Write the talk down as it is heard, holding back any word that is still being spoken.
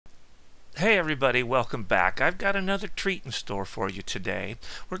Hey everybody, welcome back. I've got another treat in store for you today.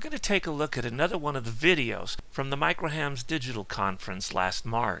 We're going to take a look at another one of the videos from the MicroHAMS Digital Conference last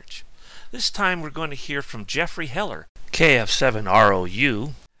March. This time we're going to hear from Geoffrey Heller,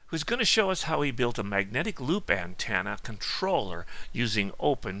 KF7ROU, who's going to show us how he built a magnetic loop antenna controller using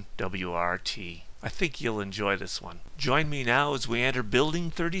OpenWRT. I think you'll enjoy this one. Join me now as we enter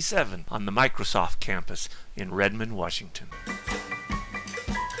Building 37 on the Microsoft campus in Redmond, Washington.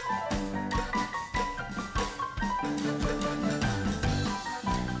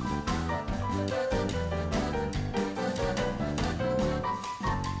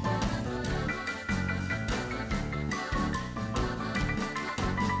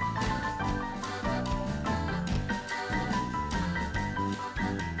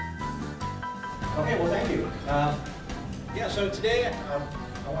 Okay, well, thank you. So today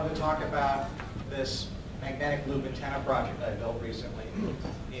I want to talk about this magnetic loop antenna project I built recently.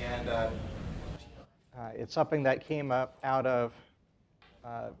 And it's something that came up out of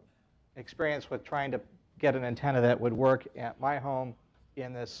experience with trying to get an antenna that would work at my home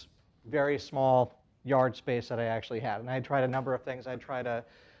in this very small yard space that I actually had. And I tried a number of things. I tried a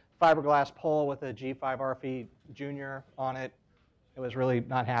fiberglass pole with a G5RF Junior on it. I was really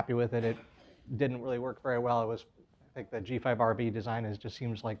not happy with it. It didn't really work very well. I think the G5RV design just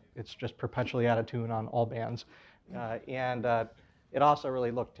seems like it's just perpetually out of tune on all bands. It also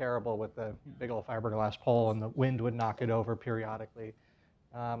really looked terrible with the big old fiberglass pole, and the wind would knock it over periodically.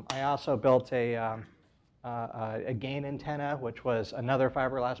 I also built a gain antenna, which was another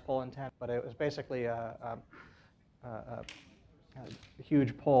fiberglass pole antenna, but it was basically a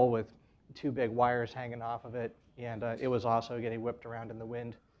huge pole with two big wires hanging off of it, and it was also getting whipped around in the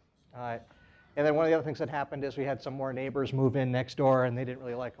wind. And then one of the other things that happened is we had some more neighbors move in next door, and they didn't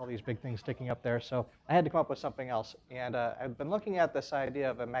really like all these big things sticking up there. So I had to come up with something else. And I've been looking at this idea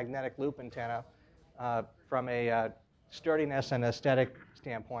of a magnetic loop antenna from a sturdiness and aesthetic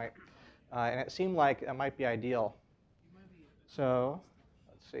standpoint. And it seemed like it might be ideal. So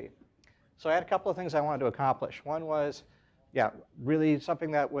let's see. So I had a couple of things I wanted to accomplish. One was, really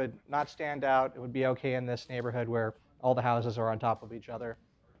something that would not stand out. It would be OK in this neighborhood where all the houses are on top of each other.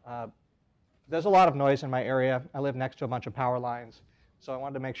 There's a lot of noise in my area. I live next to a bunch of power lines, so I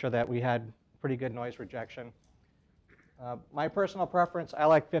wanted to make sure that we had pretty good noise rejection. My personal preference, I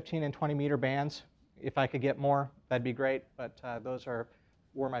like 15 and 20 meter bands. If I could get more, that'd be great, but those were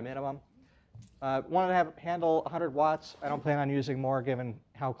my minimum. Wanted to handle 100 watts. I don't plan on using more given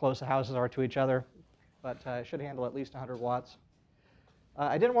how close the houses are to each other, but it should handle at least 100 watts.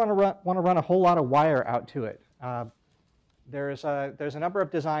 I didn't want to run a whole lot of wire out to it. There's a number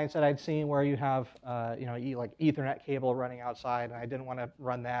of designs that I'd seen where you have like Ethernet cable running outside, and I didn't want to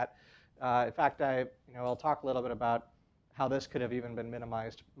run that. In fact, I'll talk a little bit about how this could have even been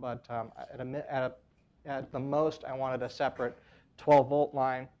minimized. But at the most, I wanted a separate 12-volt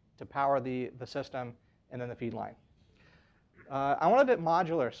line to power the system, and then the feed line. I wanted it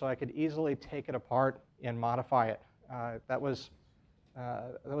modular so I could easily take it apart and modify it. That was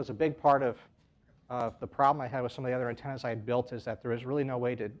a big part of the problem I had with some of the other antennas I had built, is that there was really no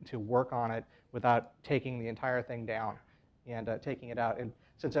way to work on it without taking the entire thing down and taking it out. And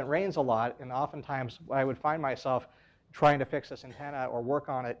since it rains a lot, and oftentimes I would find myself trying to fix this antenna or work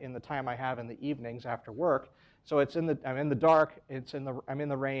on it in the time I have in the evenings after work. So I'm in the dark, I'm in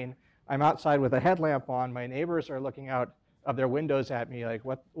the rain, I'm outside with a headlamp on, my neighbors are looking out of their windows at me like,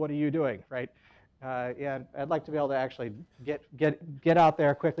 what are you doing, right? And I'd like to be able to actually get out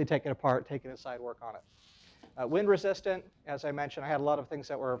there, quickly take it apart, take it inside, work on it. Wind resistant, as I mentioned, I had a lot of things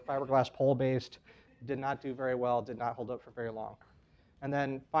that were fiberglass pole based, did not do very well, did not hold up for very long. And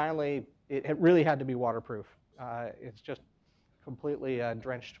then finally, it really had to be waterproof. It's just completely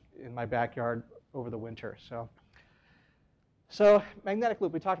drenched in my backyard over the winter. So magnetic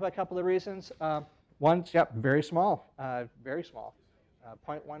loop, we talked about a couple of reasons. One's, very small,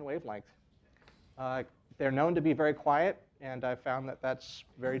 0.1 wavelength. They're known to be very quiet, and I've found that that's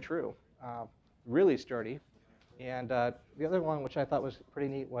very true. Really sturdy. And the other one, which I thought was pretty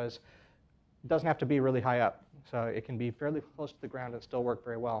neat, was it doesn't have to be really high up. So it can be fairly close to the ground and still work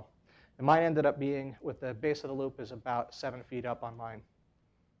very well. And mine ended up being, with the base of the loop, is about 7 feet up on mine.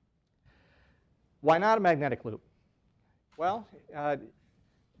 Why not a magnetic loop? Well,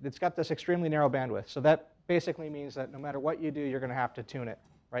 it's got this extremely narrow bandwidth. So that basically means that no matter what you do, you're going to have to tune it,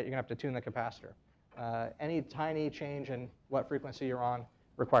 right? You're going to have to tune the capacitor. Any tiny change in what frequency you're on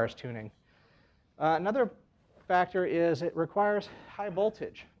requires tuning. Another factor is it requires high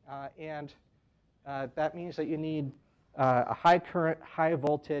voltage. That means that you need a high current, high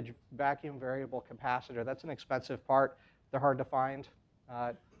voltage vacuum variable capacitor. That's an expensive part. They're hard to find.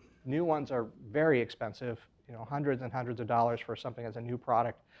 New ones are very expensive, hundreds and hundreds of dollars for something as a new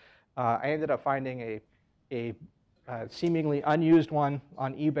product. I ended up finding a seemingly unused one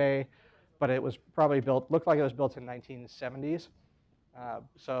on eBay, but it was probably looked like it was built in 1970s.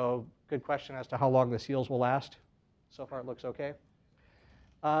 So good question as to how long the seals will last. So far it looks okay.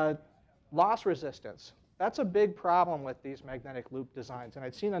 Loss resistance. That's a big problem with these magnetic loop designs. And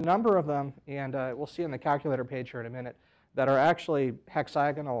I'd seen a number of them, and we'll see in the calculator page here in a minute, that are actually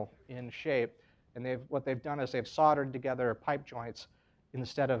hexagonal in shape. And what they've done is they've soldered together pipe joints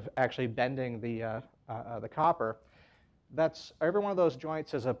instead of actually bending the copper. Every one of those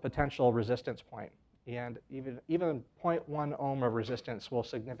joints is a potential resistance point. And even 0.1 ohm of resistance will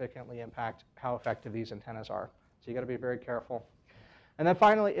significantly impact how effective these antennas are. So you got to be very careful. And then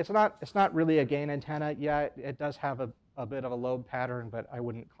finally, it's not really a gain antenna. Yeah, it does have a bit of a lobe pattern, but I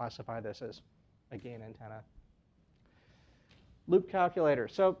wouldn't classify this as a gain antenna. Loop calculator.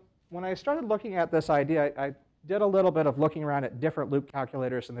 So when I started looking at this idea, I did a little bit of looking around at different loop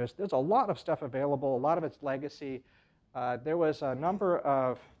calculators, and there's a lot of stuff available. A lot of it's legacy. There was a number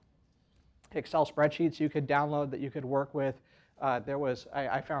of Excel spreadsheets you could download that you could work with.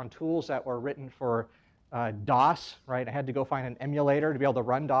 I found tools that were written for DOS, right? I had to go find an emulator to be able to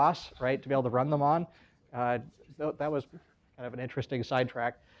run DOS, right? To be able to run them on. That was kind of an interesting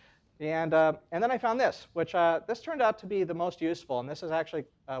sidetrack. And then I found this, which this turned out to be the most useful. And this is actually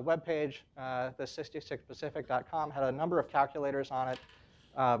a web page, the 66pacific.com, had a number of calculators on it.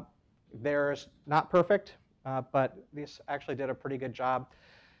 Theirs not perfect, but these actually did a pretty good job.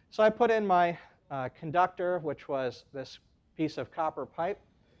 So I put in my conductor, which was this piece of copper pipe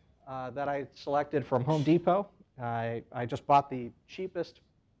that I selected from Home Depot. I just bought the cheapest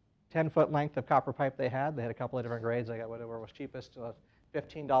 10-foot length of copper pipe they had. They had a couple of different grades. I got whatever was cheapest,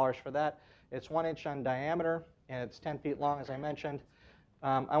 $15 for that. It's 1 inch in diameter, and it's 10 feet long, as I mentioned.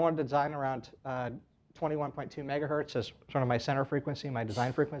 I wanted to design around 21.2 megahertz as sort of my center frequency, my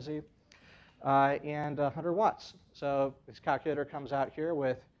design frequency, and 100 watts. So this calculator comes out here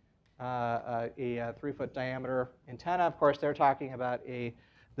with a 3-foot diameter antenna. Of course, they're talking about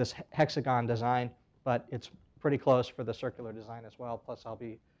this hexagon design, but it's pretty close for the circular design as well. Plus, I'll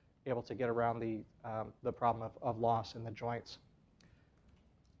be able to get around the problem of loss in the joints.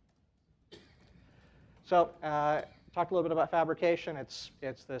 So talked a little bit about fabrication. It's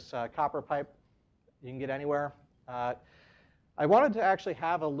this copper pipe you can get anywhere. I wanted to actually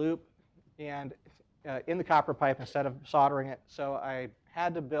have a loop and in the copper pipe instead of soldering it. So I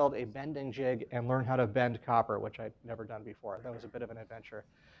had to build a bending jig and learn how to bend copper, which I'd never done before. That was a bit of an adventure.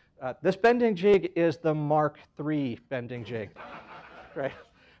 This bending jig is the Mark III bending jig. Right?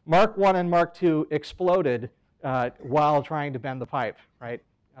 Mark I and Mark II exploded while trying to bend the pipe, right?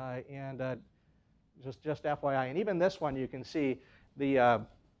 Just FYI, and even this one, you can see the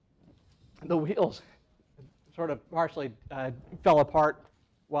wheels sort of partially fell apart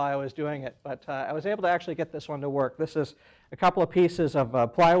while I was doing it, but I was able to actually get this one to work. This is a couple of pieces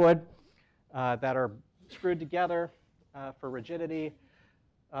of plywood that are screwed together for rigidity,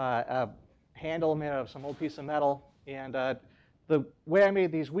 a handle made out of some old piece of metal, and the way I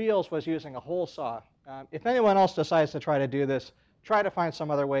made these wheels was using a hole saw. If anyone else decides to try to do this, try to find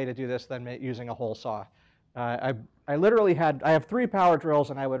some other way to do this than using a hole saw. I literally I have 3 power drills,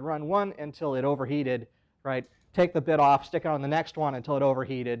 and I would run one until it overheated, right? Take the bit off, stick it on the next one until it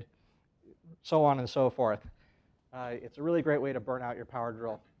overheated, so on and so forth. It's a really great way to burn out your power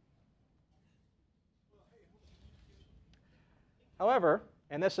drill. However,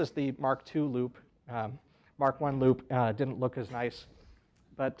 and this is the Mark II loop. Mark I loop didn't look as nice,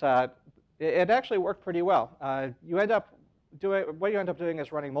 but it actually worked pretty well. What you end up doing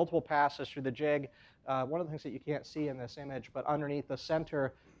is running multiple passes through the jig. One of the things that you can't see in this image, but underneath the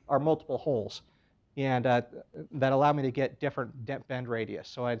center are multiple holes, and that allow me to get different bend radius.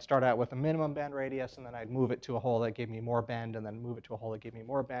 So I'd start out with a minimum bend radius, and then I'd move it to a hole that gave me more bend, and then move it to a hole that gave me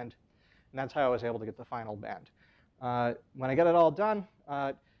more bend. And that's how I was able to get the final bend. When I get it all done,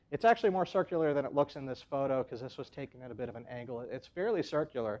 it's actually more circular than it looks in this photo because this was taken at a bit of an angle. It's fairly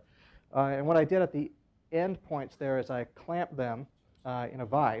circular. And what I did at the end points there is I clamped them in a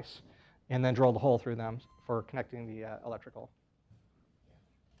vise and then drilled a hole through them for connecting the electrical.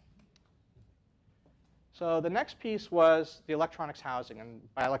 So the next piece was the electronics housing. And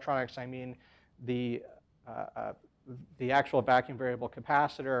by electronics, I mean the actual vacuum variable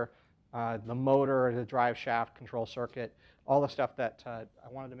capacitor, the motor, the drive shaft, control circuit, all the stuff that I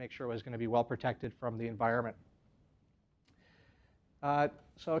wanted to make sure was going to be well protected from the environment.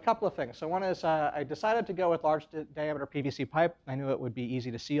 So a couple of things. So one is I decided to go with large diameter PVC pipe. I knew it would be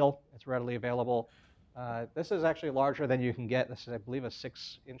easy to seal. It's readily available. This is actually larger than you can get. This is, I believe, a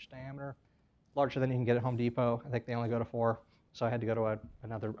 6-inch diameter. Larger than you can get at Home Depot. I think they only go to 4. So I had to go to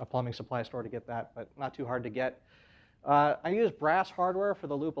a plumbing supply store to get that, but not too hard to get. I use brass hardware for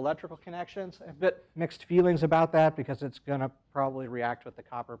the loop electrical connections. I have a bit mixed feelings about that because it's going to probably react with the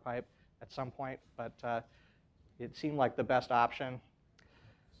copper pipe at some point, but it seemed like the best option.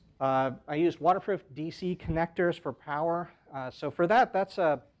 I used waterproof DC connectors for power. So for that, that's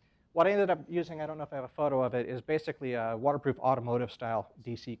what I ended up using. I don't know if I have a photo of it. Is basically a waterproof automotive style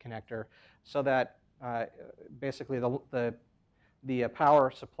DC connector, so that basically the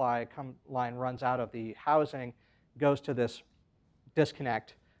power supply line runs out of the housing, goes to this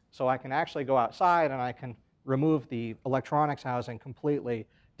disconnect. So I can actually go outside and I can remove the electronics housing completely,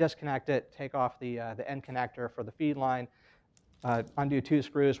 disconnect it, take off the end connector for the feed line, undo 2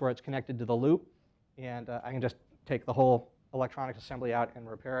 screws where it's connected to the loop, and I can just take the whole electronics assembly out and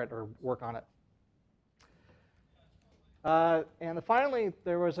repair it or work on it. And finally,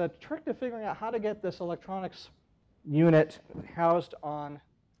 there was a trick to figuring out how to get this electronics unit housed on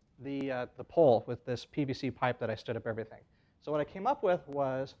the pole with this PVC pipe that I stood up everything. So what I came up with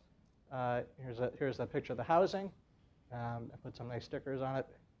was, here's a picture of the housing. I put some nice stickers on it.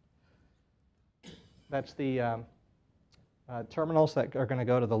 That's the terminals that are going to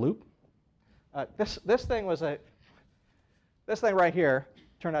go to the loop. This thing right here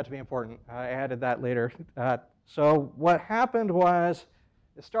turned out to be important. I added that later. So what happened was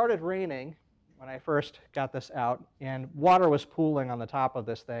it started raining when I first got this out, and water was pooling on the top of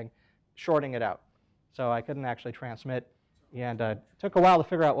this thing, shorting it out. So I couldn't actually transmit, and it took a while to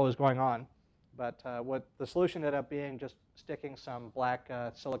figure out what was going on. But what the solution ended up being just sticking some black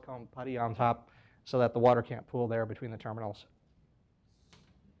silicone putty on top so that the water can't pool there between the terminals.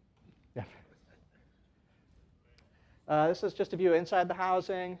 Yeah. This is just a view inside the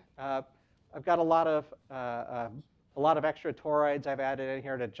housing. I've got a lot of extra toroids I've added in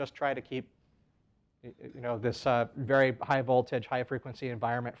here to just try to keep this very high voltage, high frequency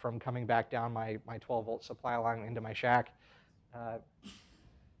environment from coming back down my 12-volt supply line into my shack.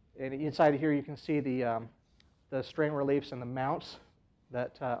 And inside here you can see the string reliefs and the mounts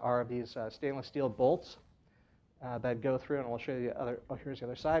that are these stainless steel bolts that go through, and I'll show you the other. Oh, here's the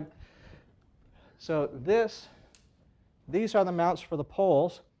other side. So these are the mounts for the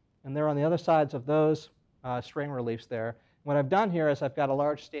poles, and they're on the other sides of those string reliefs there. What I've done here is I've got a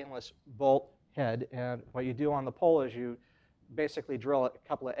large stainless bolt head, and what you do on the pole is you basically drill a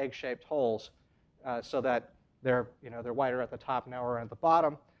couple of egg-shaped holes so that they're wider at the top, narrower at the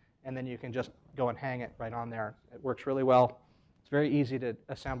bottom, and then you can just go and hang it right on there. It works really well. It's very easy to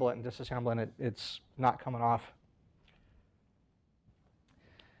assemble it and disassemble, and it's not coming off.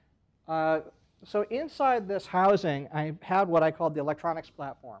 So inside this housing, I had what I called the electronics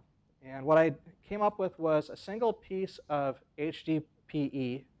platform. And what I came up with was a single piece of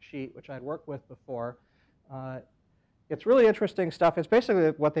HDPE sheet, which I'd worked with before. It's really interesting stuff. It's basically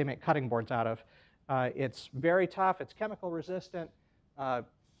what they make cutting boards out of. It's very tough. It's chemical resistant.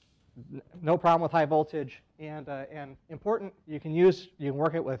 No problem with high voltage. And important, you can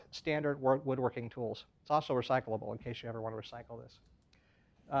work it with standard woodworking tools. It's also recyclable in case you ever want to recycle this.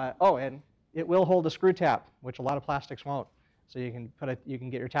 And it will hold a screw tap, which a lot of plastics won't. So you can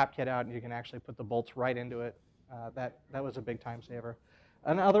get your tap kit out and you can actually put the bolts right into it. That was a big time saver.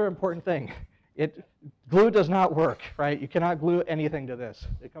 Another important thing, glue does not work, right? You cannot glue anything to this.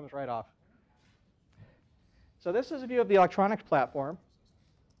 It comes right off. So this is a view of the electronics platform.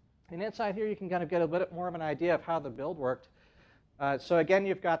 And inside here you can kind of get a bit more of an idea of how the build worked. So again,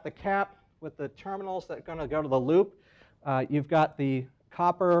 you've got the cap with the terminals that are going to go to the loop. You've got the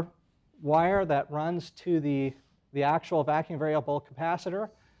copper wire that runs to the actual vacuum variable capacitor.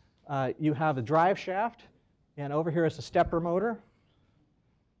 You have a drive shaft, and over here is the stepper motor.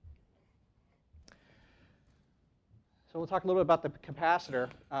 So we'll talk a little bit about the capacitor.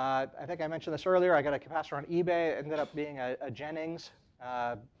 I think I mentioned this earlier. I got a capacitor on eBay. It ended up being a Jennings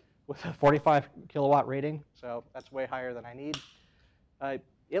with a 45 kilowatt rating, so that's way higher than I need.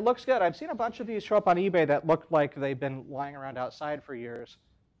 It looks good. I've seen a bunch of these show up on eBay that look like they've been lying around outside for years.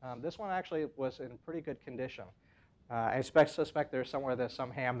 This one actually was in pretty good condition. I suspect there's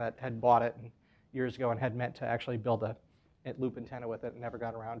some ham that had bought it years ago and had meant to actually build a loop antenna with it and never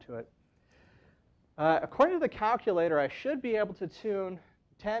got around to it. According to the calculator, I should be able to tune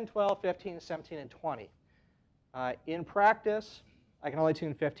 10, 12, 15, 17, and 20. In practice, I can only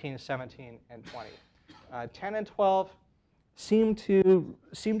tune 15, 17, and 20. 10 and 12 seem to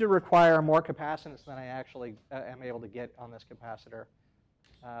require more capacitance than I actually am able to get on this capacitor.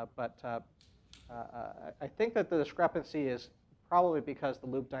 But I think that the discrepancy is probably because the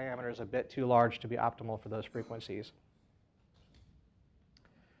loop diameter is a bit too large to be optimal for those frequencies.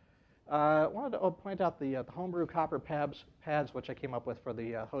 I wanted to point out the homebrew copper pads, which I came up with for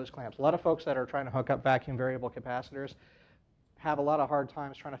the hose clamps. A lot of folks that are trying to hook up vacuum variable capacitors have a lot of hard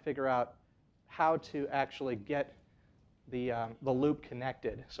times trying to figure out how to actually get the loop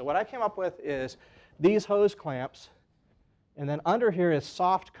connected. So what I came up with is these hose clamps, and then under here is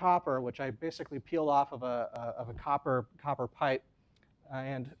soft copper, which I basically peeled off of a copper pipe,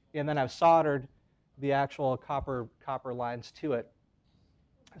 and then I've soldered the actual copper lines to it.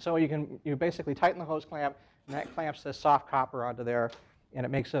 So you basically tighten the hose clamp, and that clamps this soft copper onto there, and it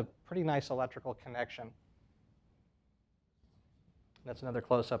makes a pretty nice electrical connection. That's another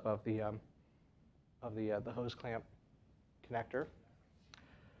close-up of the hose clamp connector.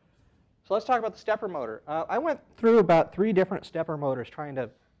 So let's talk about the stepper motor. I went through about 3 different stepper motors trying to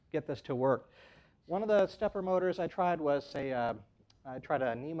get this to work. One of the stepper motors I tried was I tried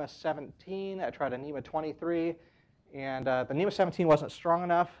a NEMA 17, I tried a NEMA 23, and the NEMA 17 wasn't strong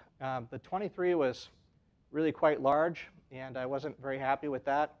enough. The 23 was really quite large, and I wasn't very happy with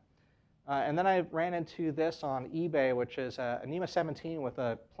that. And then I ran into this on eBay, which is a NEMA 17 with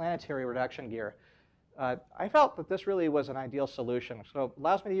a planetary reduction gear. I felt that this really was an ideal solution. So it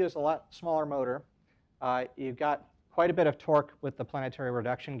allows me to use a lot smaller motor. You've got quite a bit of torque with the planetary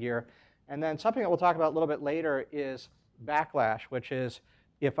reduction gear. And then something that we'll talk about a little bit later is backlash, which is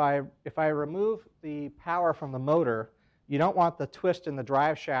if I remove the power from the motor, you don't want the twist in the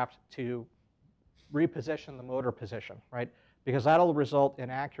drive shaft to reposition the motor position, right? Because that'll result in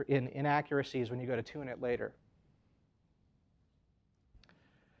inaccuracies when you go to tune it later.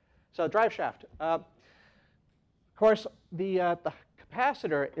 So drive shaft. Of course, the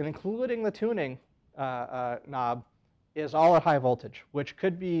capacitor, including the tuning knob, is all at high voltage, which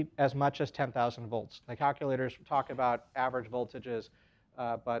could be as much as 10,000 volts. The calculators talk about average voltages,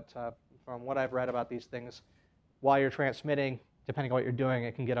 but from what I've read about these things, while you're transmitting, depending on what you're doing,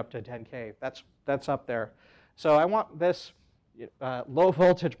 it can get up to 10K. That's up there. So I want this low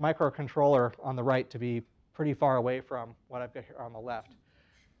voltage microcontroller on the right to be pretty far away from what I've got here on the left.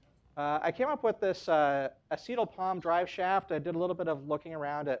 I came up with this acetyl palm drive shaft. I did a little bit of looking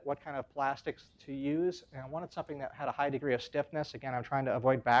around at what kind of plastics to use, and I wanted something that had a high degree of stiffness. Again, I'm trying to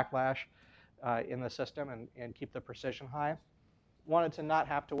avoid backlash in the system and keep the precision high. Wanted to not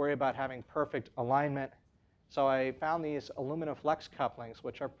have to worry about having perfect alignment, so I found these aluminum flex couplings,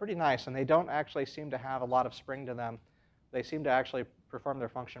 which are pretty nice, and they don't actually seem to have a lot of spring to them. They seem to actually perform their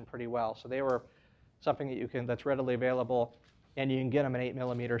function pretty well. So they were something that that's readily available. And you can get them in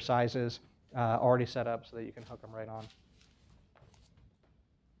 8mm sizes already set up so that you can hook them right on.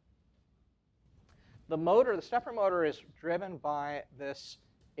 The motor, the stepper motor, is driven by this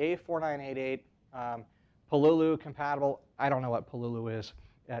A4988 Pololu compatible. I don't know what Pololu is.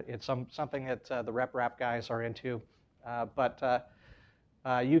 It's something that the RepRap guys are into. But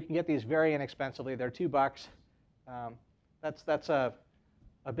you can get these very inexpensively. They're $2. That's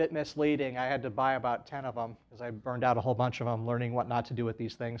a bit misleading. I had to buy about 10 of them because I burned out a whole bunch of them learning what not to do with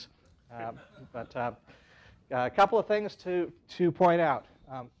these things. But a couple of things to point out.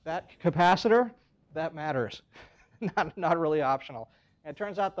 That capacitor, that matters. not really optional. And it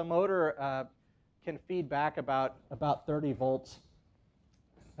turns out the motor can feed back about 30 volts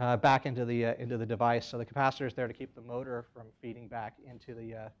back into the device. So the capacitor is there to keep the motor from feeding back into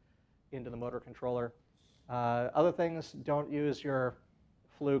the motor controller. Other things, don't use your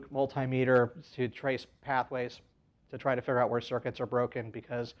Fluke multimeter to trace pathways to try to figure out where circuits are broken,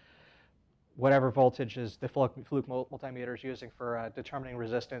 because whatever voltage is the Fluke multimeter is using for determining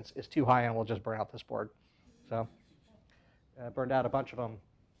resistance is too high and will just burn out this board. So burned out a bunch of them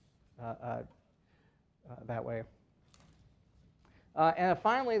that way. And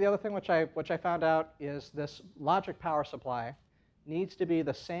finally, the other thing which I found out is this logic power supply needs to be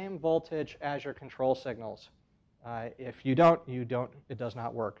the same voltage as your control signals. If you don't, it does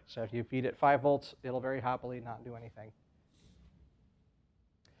not work. So if you feed it 5 volts, it'll very happily not do anything.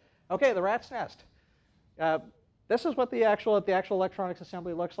 Okay, the rat's nest. This is what the actual electronics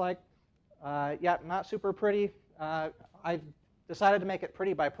assembly looks like. Yeah, not super pretty. I decided to make it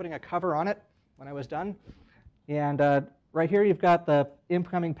pretty by putting a cover on it when I was done. And right here you've got the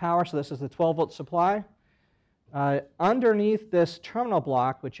incoming power, so this is the 12-volt supply. Underneath this terminal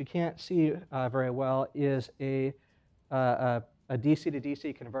block, which you can't see very well, is a DC to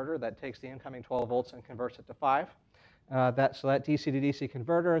DC converter that takes the incoming 12 volts and converts it to 5. So that DC to DC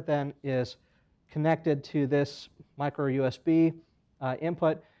converter then is connected to this micro USB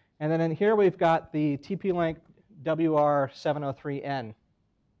input. And then in here we've got the TP-Link WR703N,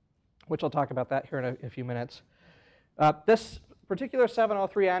 which I'll talk about that here in a few minutes. This particular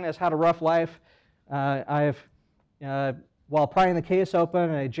 703N has had a rough life. While prying the case open,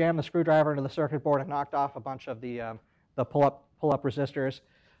 I jammed the screwdriver into the circuit board and knocked off a bunch of the pull-up resistors.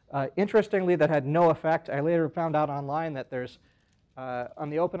 Interestingly, that had no effect. I later found out online that there's, on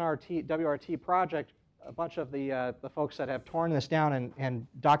the OpenWRT project, a bunch of the folks that have torn this down and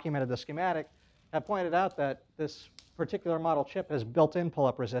documented the schematic have pointed out that this particular model chip has built-in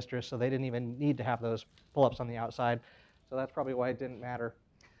pull-up resistors, so they didn't even need to have those pull-ups on the outside. So that's probably why it didn't matter.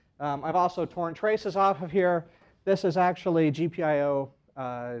 I've also torn traces off of here. This is actually GPIO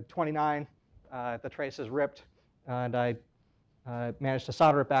 29. The trace is ripped, and I managed to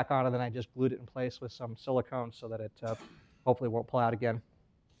solder it back on, and then I just glued it in place with some silicone so that it hopefully won't pull out again.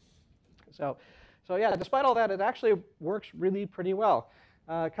 So yeah, despite all that, it actually works really pretty well.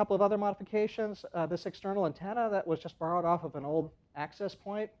 A couple of other modifications. This external antenna that was just borrowed off of an old access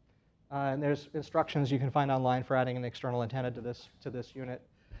point. And there's instructions you can find online for adding an external antenna to this unit.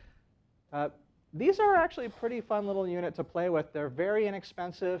 These are actually a pretty fun little unit to play with. They're very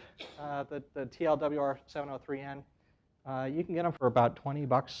inexpensive, the TLWR703N. You can get them for about $20,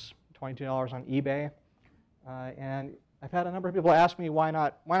 $22 on eBay. And I've had a number of people ask me, why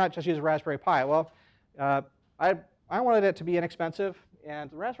not just use a Raspberry Pi? Well, I wanted it to be inexpensive, and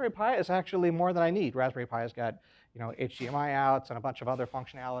the Raspberry Pi is actually more than I need. Raspberry Pi has got HDMI outs and a bunch of other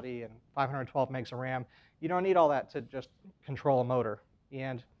functionality and 512 megs of RAM. You don't need all that to just control a motor.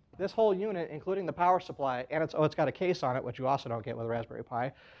 And this whole unit, including the power supply, and it's got a case on it, which you also don't get with a Raspberry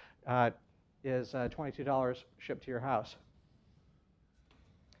Pi, is $22 shipped to your house.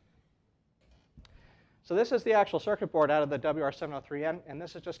 So this is the actual circuit board out of the WR703N, and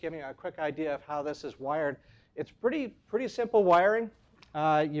this is just giving you a quick idea of how this is wired. It's pretty simple wiring.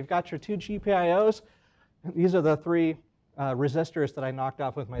 You've got your two GPIOs. These are the three resistors that I knocked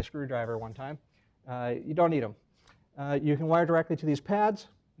off with my screwdriver one time. You don't need them. You can wire directly to these pads.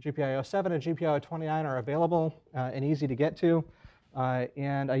 GPIO 7 and GPIO 29 are available and easy to get to.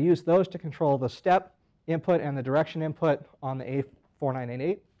 And I use those to control the step input and the direction input on the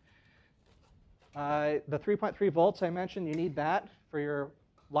A4988. The 3.3 volts I mentioned, you need that for your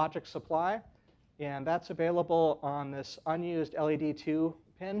logic supply. And that's available on this unused LED2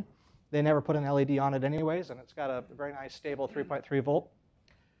 pin. They never put an LED on it anyways, and it's got a very nice stable 3.3 volt.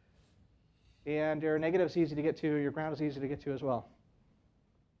 And your negative is easy to get to. Your ground is easy to get to as well.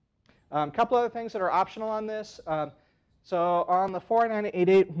 A couple other things that are optional on this. So on the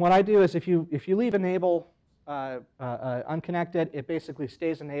 4988, what I do is if you leave enable unconnected, it basically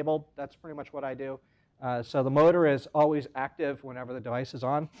stays enabled. That's pretty much what I do. So the motor is always active whenever the device is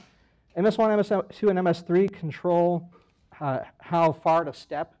on. MS1, MS2, and MS3 control how far to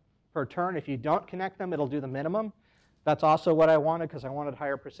step per turn. If you don't connect them, it'll do the minimum. That's also what I wanted because I wanted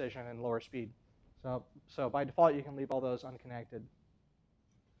higher precision and lower speed. So by default, you can leave all those unconnected.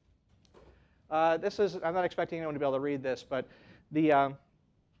 I'm not expecting anyone to be able to read this, but the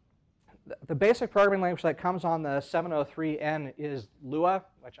basic programming language that comes on the 703N is Lua,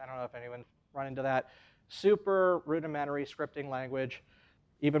 which I don't know if anyone's run into that. Super rudimentary scripting language,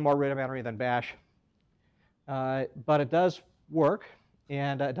 even more rudimentary than Bash. But it does work,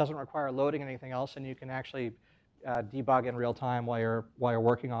 and it doesn't require loading anything else, and you can actually debug in real time while you're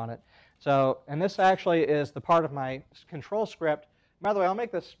working on it. So, and this actually is the part of my control script. By the way, I'll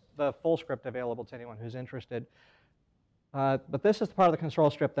make the full script available to anyone who's interested. But this is the part of the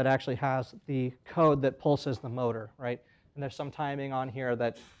control script that actually has the code that pulses the motor, right? And there's some timing on here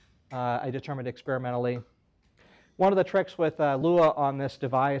that I determined experimentally. One of the tricks with Lua on this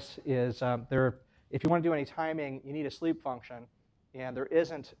device is if you want to do any timing, you need a sleep function. And there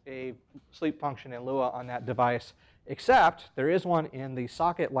isn't a sleep function in Lua on that device, except there is one in the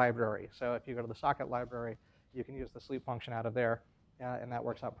socket library. So if you go to the socket library, you can use the sleep function out of there, and that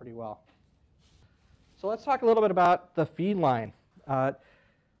works out pretty well. So let's talk a little bit about the feed line.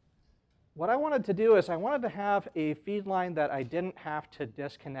 What I wanted to do is I wanted to have a feed line that I didn't have to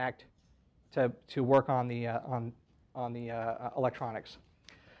disconnect to work on the electronics.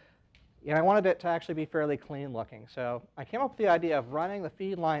 And I wanted it to actually be fairly clean looking. So I came up with the idea of running the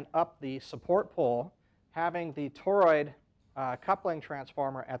feed line up the support pole, having the toroid coupling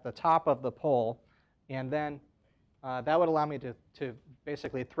transformer at the top of the pole, and then that would allow me to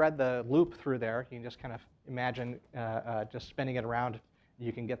basically thread the loop through there. You can just kind of imagine just spinning it around.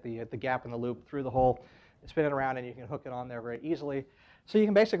 You can get the gap in the loop through the hole, spin it around, and you can hook it on there very easily. So you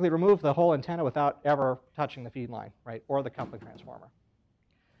can basically remove the whole antenna without ever touching the feed line, right, or the coupling transformer.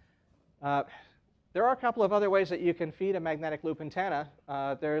 There are a couple of other ways that you can feed a magnetic loop antenna.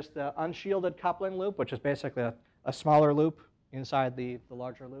 There's the unshielded coupling loop, which is basically a smaller loop inside the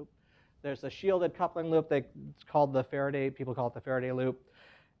larger loop. There's the shielded coupling loop. It's called the Faraday. People call it the Faraday loop,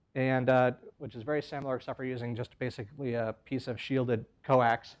 and which is very similar, except for using just basically a piece of shielded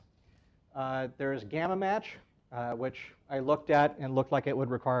coax. There's gamma match, which I looked at and looked like it would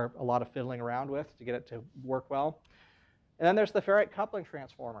require a lot of fiddling around with to get it to work well. And then there's the ferrite coupling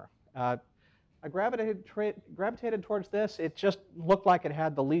transformer. I gravitated towards this. It just looked like it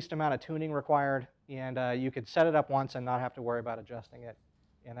had the least amount of tuning required, and you could set it up once and not have to worry about adjusting it.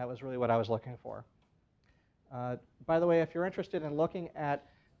 And that was really what I was looking for. By the way, if you're interested in looking at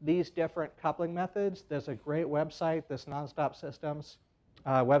these different coupling methods, there's a great website. This Nonstop Systems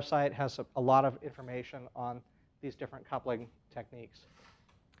website has a lot of information on these different coupling techniques.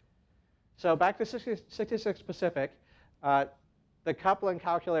 So back to 66 Pacific. The coupling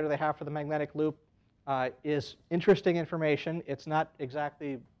calculator they have for the magnetic loop is interesting information. It's not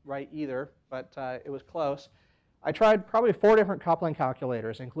exactly right either, but it was close. I tried probably 4 different coupling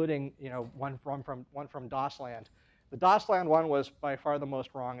calculators, including one from DOSLand. The DOSLand one was by far the most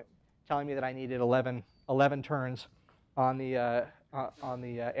wrong, telling me that I needed 11 turns on the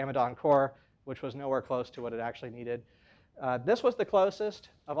Amidon core, which was nowhere close to what it actually needed. This was the closest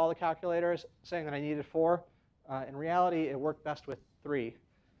of all the calculators, saying that I needed 4. In reality, it worked best with 3.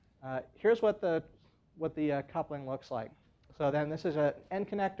 Here's what the coupling looks like. So then this is an end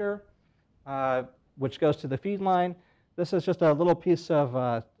connector, which goes to the feed line. This is just a little piece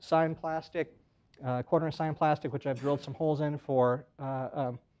of sign plastic, quarter-inch sign plastic, which I've drilled some holes in for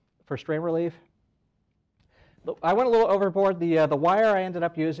strain relief. I went a little overboard. The wire I ended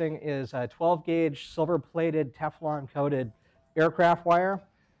up using is a 12-gauge silver-plated Teflon-coated aircraft wire.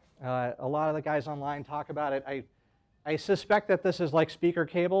 A lot of the guys online talk about it. I suspect that this is like speaker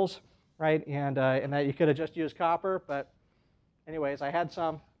cables, right? And that you could have just used copper. But anyways, I had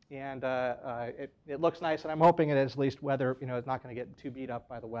some, and it looks nice. And I'm hoping it is at least weather. It's not going to get too beat up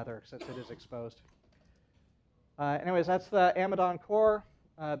by the weather since it is exposed. Anyways, that's the Amidon core.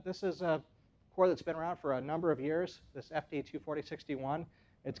 This is a core that's been around for a number of years. This FD24061.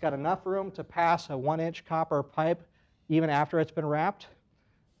 It's got enough room to pass a 1-inch copper pipe even after it's been wrapped.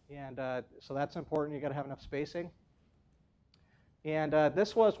 And so that's important. You've got to have enough spacing. And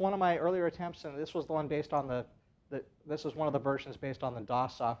this was one of my earlier attempts, and this was the one based on this is one of the versions based on the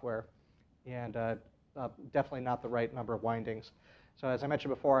DOS software, and definitely not the right number of windings. So as I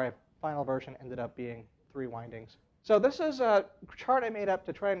mentioned before, our final version ended up being 3 windings. So this is a chart I made up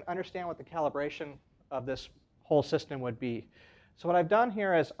to try and understand what the calibration of this whole system would be. So what I've done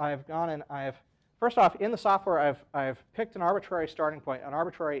here is I've gone and first off, in the software, I've picked an arbitrary starting point, an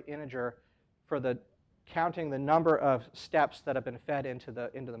arbitrary integer for counting the number of steps that have been fed into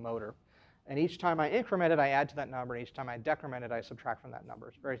the motor. And each time I increment it, I add to that number. And each time I decrement it, I subtract from that number.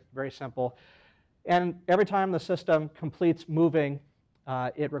 It's very, very simple. And every time the system completes moving,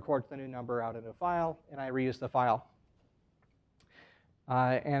 it records the new number out into a file, and I reuse the file.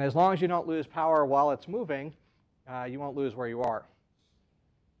 And as long as you don't lose power while it's moving, you won't lose where you are.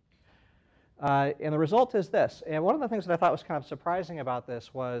 And the result is this. And one of the things that I thought was kind of surprising about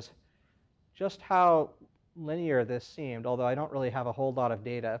this was just how linear this seemed, although I don't really have a whole lot of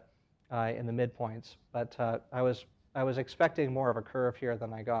data in the midpoints. But I was expecting more of a curve here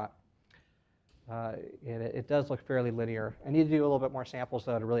than I got. It does look fairly linear. I need to do a little bit more samples,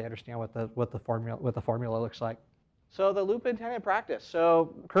 though, to really understand what the formula looks like. So the loop intended practice.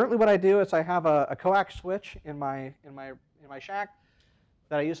 So currently what I do is I have a coax switch in my shack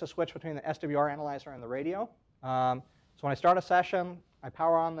that I use to switch between the SWR analyzer and the radio. So when I start a session, I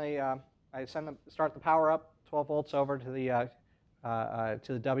power on start the power up 12 volts over to the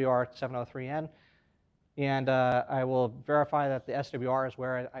WR703N, and I will verify that the SWR is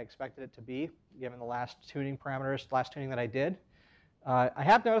where I expected it to be, given the last tuning parameters, last tuning that I did. I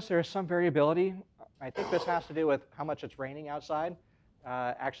have noticed there's some variability. I think this has to do with how much it's raining outside.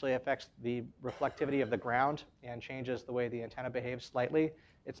 Actually affects the reflectivity of the ground and changes the way the antenna behaves slightly.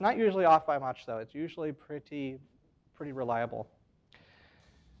 It's not usually off by much, though. It's usually pretty reliable.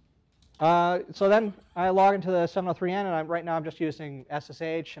 So then I log into the 703N, and right now I'm just using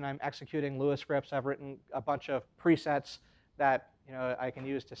SSH, and I'm executing Lua scripts. I've written a bunch of presets that I can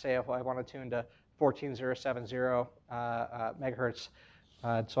use to say if I want to tune to 14070 megahertz,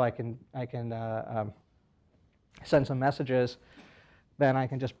 so I can send some messages. Then I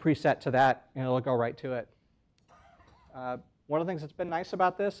can just preset to that, and it'll go right to it. One of the things that's been nice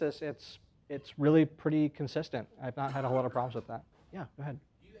about this is it's really pretty consistent. I've not had a whole lot of problems with that. Yeah, go ahead.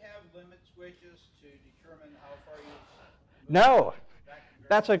 Do you have limit switches to determine how far you move? No,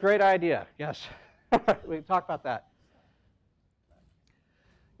 that's a great idea. Yes, we can talk about that.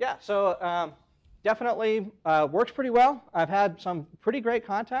 Yeah, so definitely works pretty well. I've had some pretty great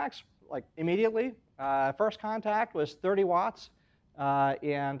contacts. like immediately. First contact was 30 watts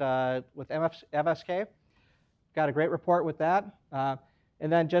and with MSK. Got a great report with that.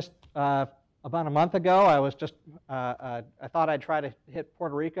 And then just about a month ago, I was just, I thought I'd try to hit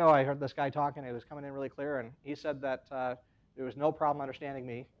Puerto Rico. I heard this guy talking. It was coming in really clear, and he said that there was no problem understanding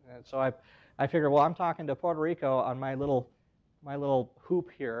me. And so I figured, well, I'm talking to Puerto Rico on my little hoop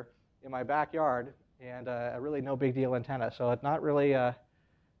here in my backyard, and a really no big deal antenna. So it's not really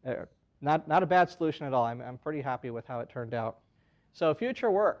not a bad solution at all. I'm pretty happy with how it turned out. So future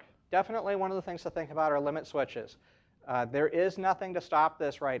work, definitely one of the things to think about are limit switches. There is nothing to stop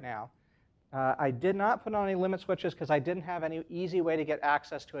this right now. I did not put on any limit switches because I didn't have any easy way to get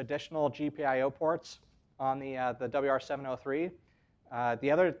access to additional GPIO ports on the WR703.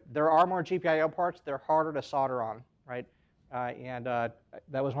 There are more GPIO ports. They're harder to solder on, right? That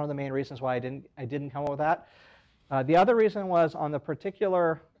was one of the main reasons why I didn't come up with that. The other reason was on the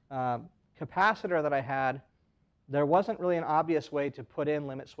particular capacitor that I had, there wasn't really an obvious way to put in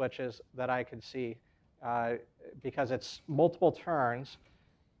limit switches that I could see because it's multiple turns.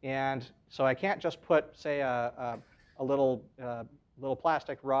 And so I can't just put, say, a little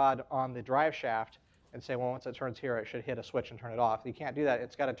plastic rod on the drive shaft and say, well, once it turns here, it should hit a switch and turn it off. You can't do that.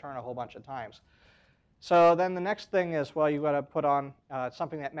 It's got to turn a whole bunch of times. So then the next thing is, well, you've got to put on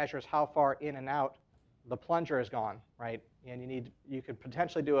something that measures how far in and out the plunger is gone, right? And you could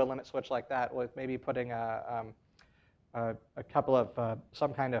potentially do a limit switch like that with maybe putting a couple of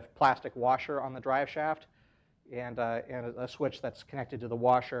some kind of plastic washer on the drive shaft and a switch that's connected to the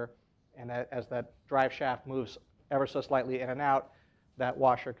washer. And as that drive shaft moves ever so slightly in and out, that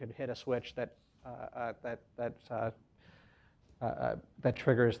washer could hit a switch that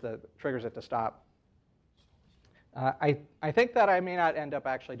triggers it to stop. I think that I may not end up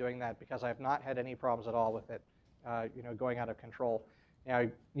actually doing that because I've not had any problems at all with it, going out of control. Now,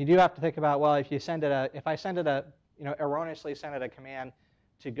 you do have to think about, well, if I send it erroneously send it a command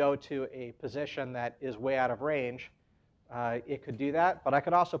to go to a position that is way out of range, it could do that. But I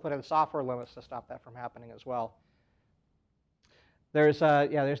could also put in software limits to stop that from happening as well. There's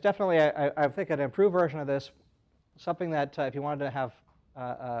definitely, I think, an improved version of this, something that if you wanted to have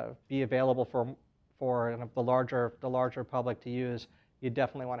be available for the larger public to use, you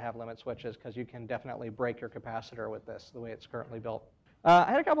definitely want to have limit switches because you can definitely break your capacitor with this the way it's currently built.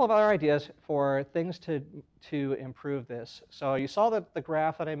 I had a couple of other ideas for things to improve this. So you saw the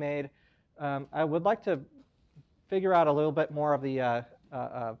graph that I made. I would like to figure out a little bit more of the,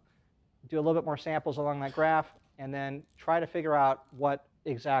 do a little bit more samples along that graph, and then try to figure out what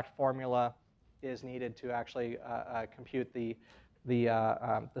exact formula is needed to actually compute the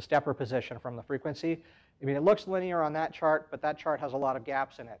stepper position from the frequency. I mean, it looks linear on that chart, but that chart has a lot of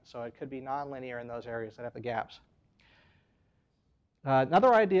gaps in it, so it could be nonlinear in those areas that have the gaps.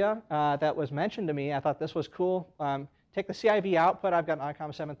 Another idea that was mentioned to me, I thought this was cool. Take the CIV output. I've got an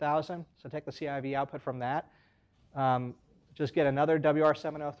ICOM 7000, so take the CIV output from that. Just get another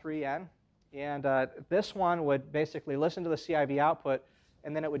WR703N, and this one would basically listen to the CIV output,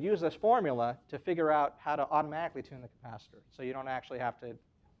 and then it would use this formula to figure out how to automatically tune the capacitor. So you don't actually have to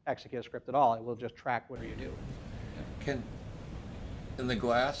execute a script at all. It will just track whatever you do. In the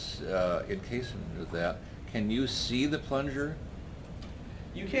glass, in case of that, can you see the plunger?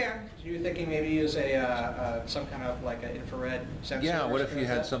 You can. You're thinking maybe use some kind of like an infrared sensor? Yeah, what if you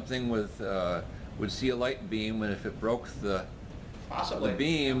had something with, would see a light beam, and if it broke the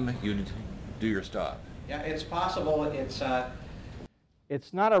beam, you'd do your stop? Yeah, it's possible.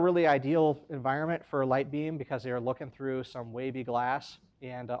 It's not a really ideal environment for a light beam because they're looking through some wavy glass,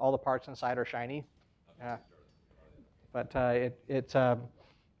 and all the parts inside are shiny. But it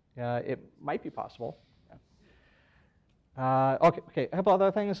might be possible. Okay, a couple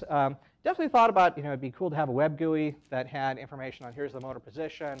other things. Definitely thought about, it'd be cool to have a web GUI that had information on here's the motor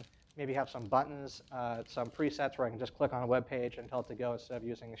position, maybe have some buttons, some presets where I can just click on a web page and tell it to go instead of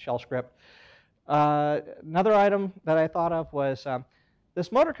using a shell script. Another item that I thought of was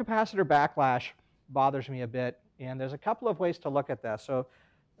this motor capacitor backlash bothers me a bit, and there's a couple of ways to look at this. So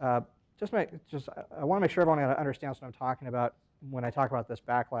I want to make sure everyone understands what I'm talking about when I talk about this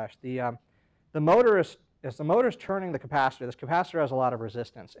backlash. The motor is, as the motor is turning the capacitor, this capacitor has a lot of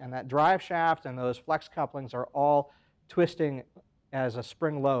resistance, and that drive shaft and those flex couplings are all twisting as a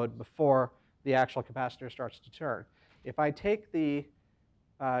spring load before the actual capacitor starts to turn. If I take the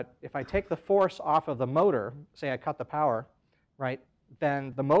force off of the motor, say I cut the power, right,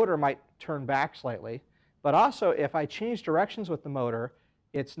 then the motor might turn back slightly. But also, if I change directions with the motor,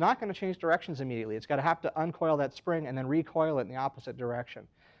 it's not going to change directions immediately. It's got to have to uncoil that spring and then recoil it in the opposite direction.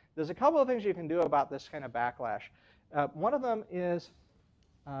 There's a couple of things you can do about this kind of backlash. One of them is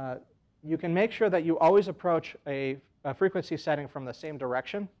you can make sure that you always approach a frequency setting from the same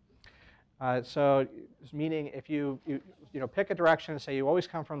direction. So meaning if you pick a direction and say you always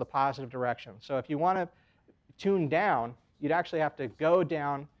come from the positive direction. So if you want to tune down, you'd actually have to go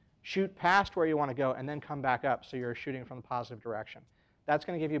down, shoot past where you want to go, and then come back up so you're shooting from the positive direction. That's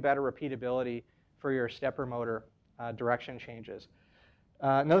going to give you better repeatability for your stepper motor direction changes.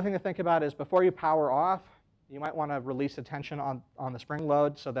 Another thing to think about is before you power off, you might want to release the tension on the spring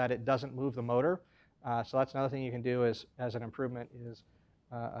load so that it doesn't move the motor. So that's another thing you can do as an improvement is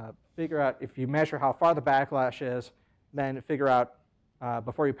figure out if you measure how far the backlash is, then figure out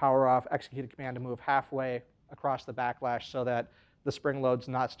before you power off, execute a command to move halfway across the backlash so that the spring load's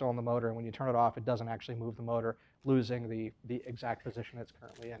not still in the motor, and when you turn it off, it doesn't actually move the motor, losing the exact position it's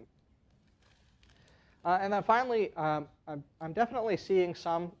currently in. And then finally, I'm definitely seeing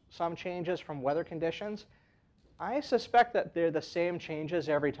some changes from weather conditions. I suspect that they're the same changes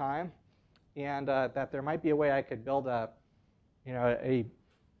every time, and that there might be a way I could build a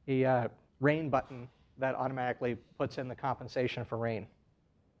rain button that automatically puts in the compensation for rain.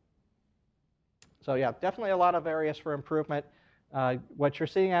 So yeah, definitely a lot of areas for improvement. What you're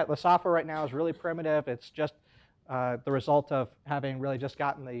seeing at the software right now is really primitive. It's just the result of having really just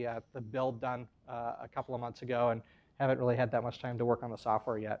gotten the build done a couple of months ago and haven't really had that much time to work on the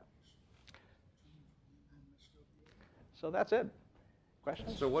software yet. So that's it.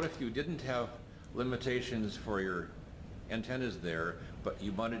 Questions? So what if you didn't have limitations for your antennas there, but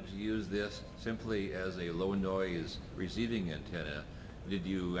you wanted to use this simply as a low noise receiving antenna? Did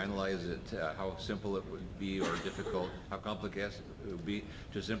you analyze it, how simple it would be or difficult, how complicated it would be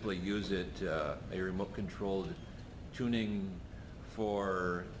to simply use it, a remote controlled tuning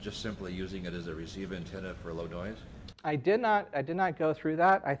for just simply using it as a receive antenna for low noise? I did not go through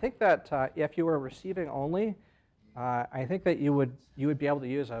that. I think that if you were receiving only, I think that you would be able to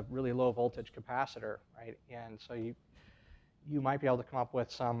use a really low voltage capacitor, right? And so you might be able to come up with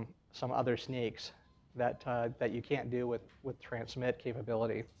some other sneaks that you can't do with transmit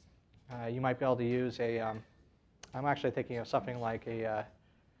capability. You might be able to use I'm actually thinking of something like a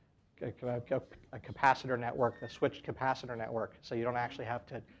capacitor network, a switched capacitor network, so you don't actually have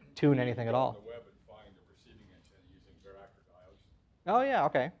to tune anything at all. On the web and find a receiving antenna using varactor diodes. Oh yeah,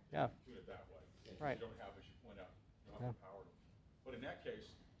 okay, yeah. Tune it that way. Right. You don't have, as you point out, you don't have the power. But in that case,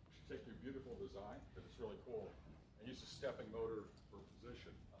 you should take your beautiful design, because it's really cool, and use a stepping motor for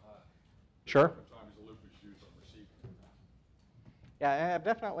position. Sure. Sometimes the loop is used on receiving. Yeah, and I've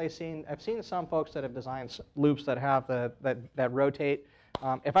definitely seen some folks that have designed loops that have that rotate.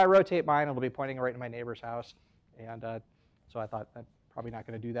 If I rotate mine, it'll be pointing right to my neighbor's house, and so I thought I'm probably not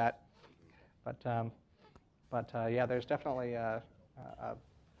going to do that. But yeah, there's definitely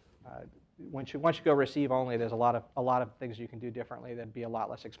once you go receive only, there's a lot of things you can do differently that'd be a lot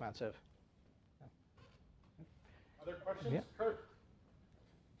less expensive. Other questions? Yeah. Kurt?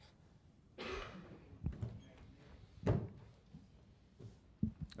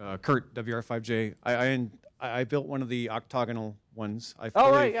 Kurt, WR5J. I built one of the octagonal ones. I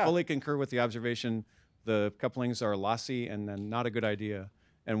fully concur with the observation. The couplings are lossy and then not a good idea.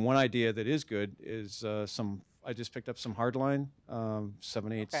 And one idea that is good is I just picked up some hardline,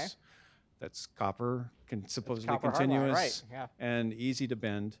 7/8. Okay. That's copper, supposedly copper continuous, hardline, right, yeah. and easy to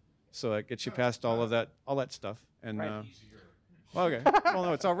bend. So it gets you past all of that stuff. And Right. well, okay. Well,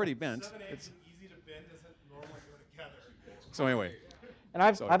 no, it's already bent. 7/8 easy to bend doesn't normally go together. So anyway. And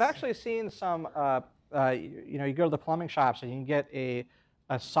I've actually seen some, you go to the plumbing shops and you can get a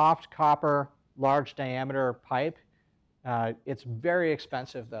soft copper, large diameter pipe. It's very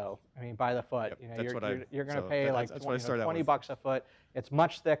expensive though. I mean, by the foot. Yep, you're going to pay like that's what I started out 20 with. bucks a foot. It's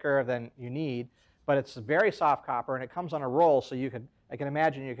much thicker than you need, but it's very soft copper and it comes on a roll, so I can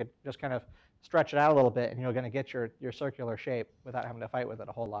imagine you could just kind of stretch it out a little bit and you're going to get your circular shape without having to fight with it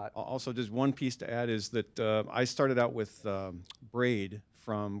a whole lot. Also, just one piece to add is that I started out with braid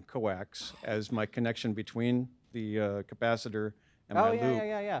from coax as my connection between the capacitor and my loop.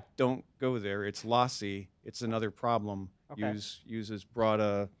 Yeah. Don't go there. It's lossy. It's another problem. Okay. Use as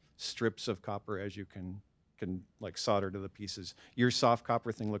broad strips of copper as you can like solder to the pieces. Your soft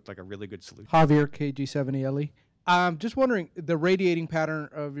copper thing looked like a really good solution. Javier, KG70LE. I'm just wondering the radiating pattern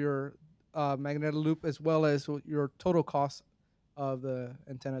of your magnetic loop as well as your total cost of the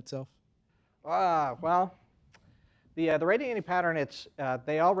antenna itself. Well, the radiating pattern,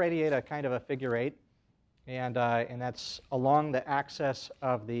 they all radiate a kind of a figure 8, and that's along the axis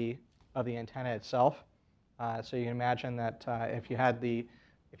of the antenna itself. So you can imagine that if you had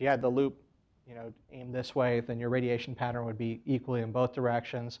the loop, aimed this way, then your radiation pattern would be equally in both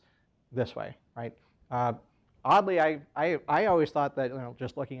directions, this way, right? oddly, I always thought that,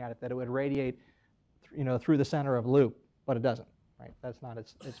 just looking at it, that it would radiate, through the center of loop, but it doesn't. Right? That's not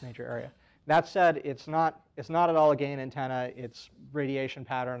its major area. That said, it's not at all a gain antenna. Its radiation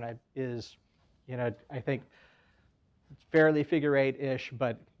pattern is, I think it's fairly figure 8-ish,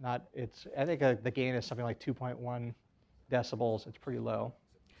 but not. I think the gain is something like 2.1 decibels. It's pretty low.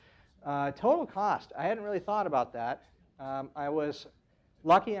 Total cost. I hadn't really thought about that. I was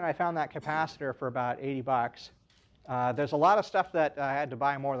lucky and I found that capacitor for about 80 bucks. There's a lot of stuff that I had to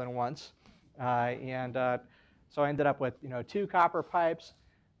buy more than once, so I ended up with 2 copper pipes,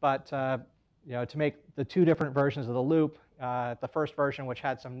 but to make the 2 different versions of the loop, the first version, which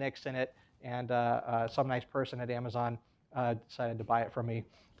had some nicks in it, and some nice person at Amazon decided to buy it from me,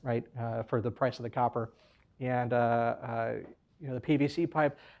 right, for the price of the copper, and the PVC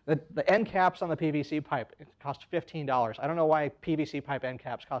pipe, the end caps on the PVC pipe, it cost $15. I don't know why PVC pipe end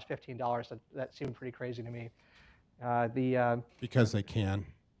caps cost $15. That seemed pretty crazy to me. Because they can.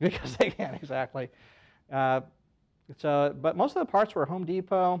 Because they can, exactly. But most of the parts were Home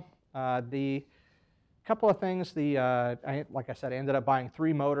Depot. The couple of things, like I said, I ended up buying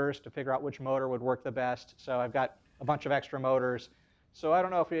 3 motors to figure out which motor would work the best. So I've got a bunch of extra motors. So I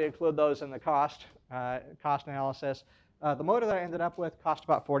don't know if we include those in the cost analysis. The motor that I ended up with cost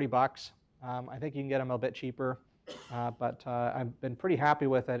about 40 bucks. I think you can get them a bit cheaper, but I've been pretty happy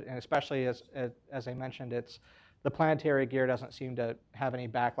with it, and especially as I mentioned, the planetary gear doesn't seem to have any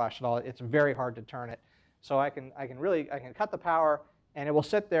backlash at all. It's very hard to turn it. So I can cut the power, and it will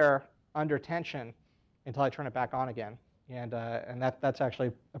sit there under tension until I turn it back on again. And that's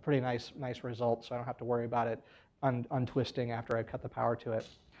actually a pretty nice result, so I don't have to worry about it untwisting after I cut the power to it.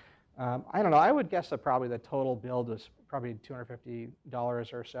 I don't know. I would guess that probably the total build was probably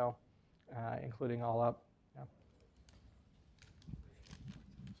 $250 or so, including all up. Yeah.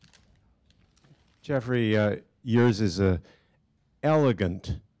 Geoffrey, yours is an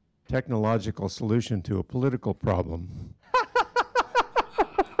elegant technological solution to a political problem,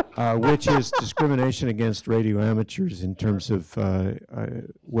 which is discrimination against radio amateurs in terms of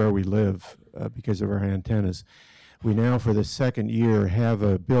where we live because of our antennas. We now, for the 2nd year, have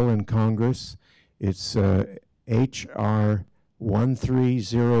a bill in Congress. It's H.R.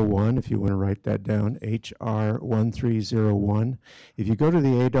 1301, if you want to write that down, H.R. 1301. If you go to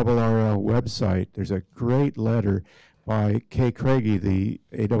the ARRL website, there's a great letter by Kay Craigie, the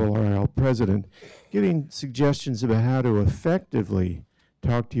ARRL president, giving suggestions about how to effectively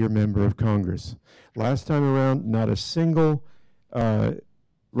talk to your member of Congress. Last time around, not a single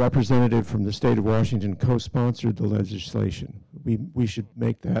representative from the state of Washington co-sponsored the legislation. We should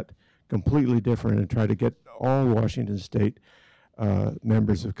make that completely different and try to get all Washington state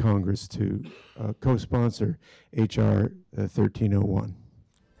members of Congress to co-sponsor H.R. 1301.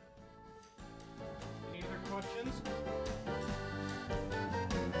 Any other questions?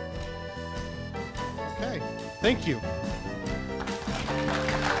 Okay, thank you.